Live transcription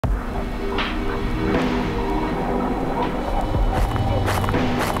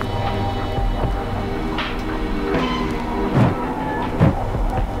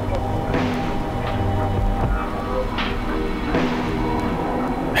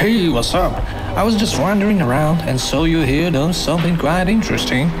Hey, what's up? I was just wandering around and saw you here doing something quite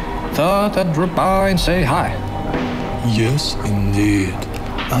interesting. Thought I'd drop by and say hi. Yes, indeed.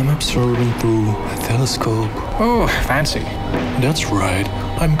 I'm observing through a telescope. Oh, fancy. That's right.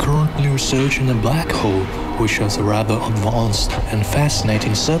 I'm currently researching a black hole, which is a rather advanced and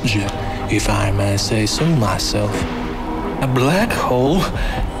fascinating subject, if I may say so myself. A black hole?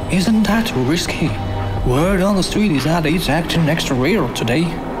 Isn't that too risky? Word on the street is that it's acting extra rare today.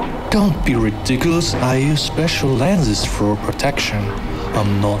 Don't be ridiculous. I use special lenses for protection.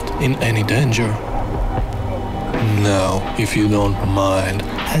 I'm not in any danger. Now, if you don't mind,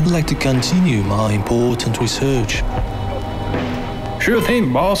 I'd like to continue my important research. Sure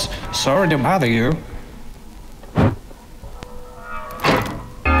thing, boss. Sorry to bother you.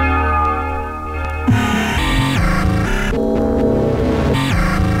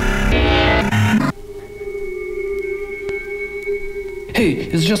 Hey,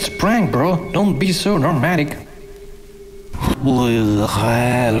 it's just a prank, bro. Don't be so dramatic. What the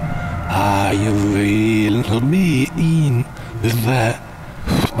hell are you will be in that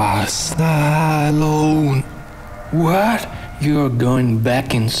alone? What? You're going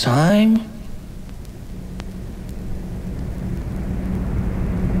back in time?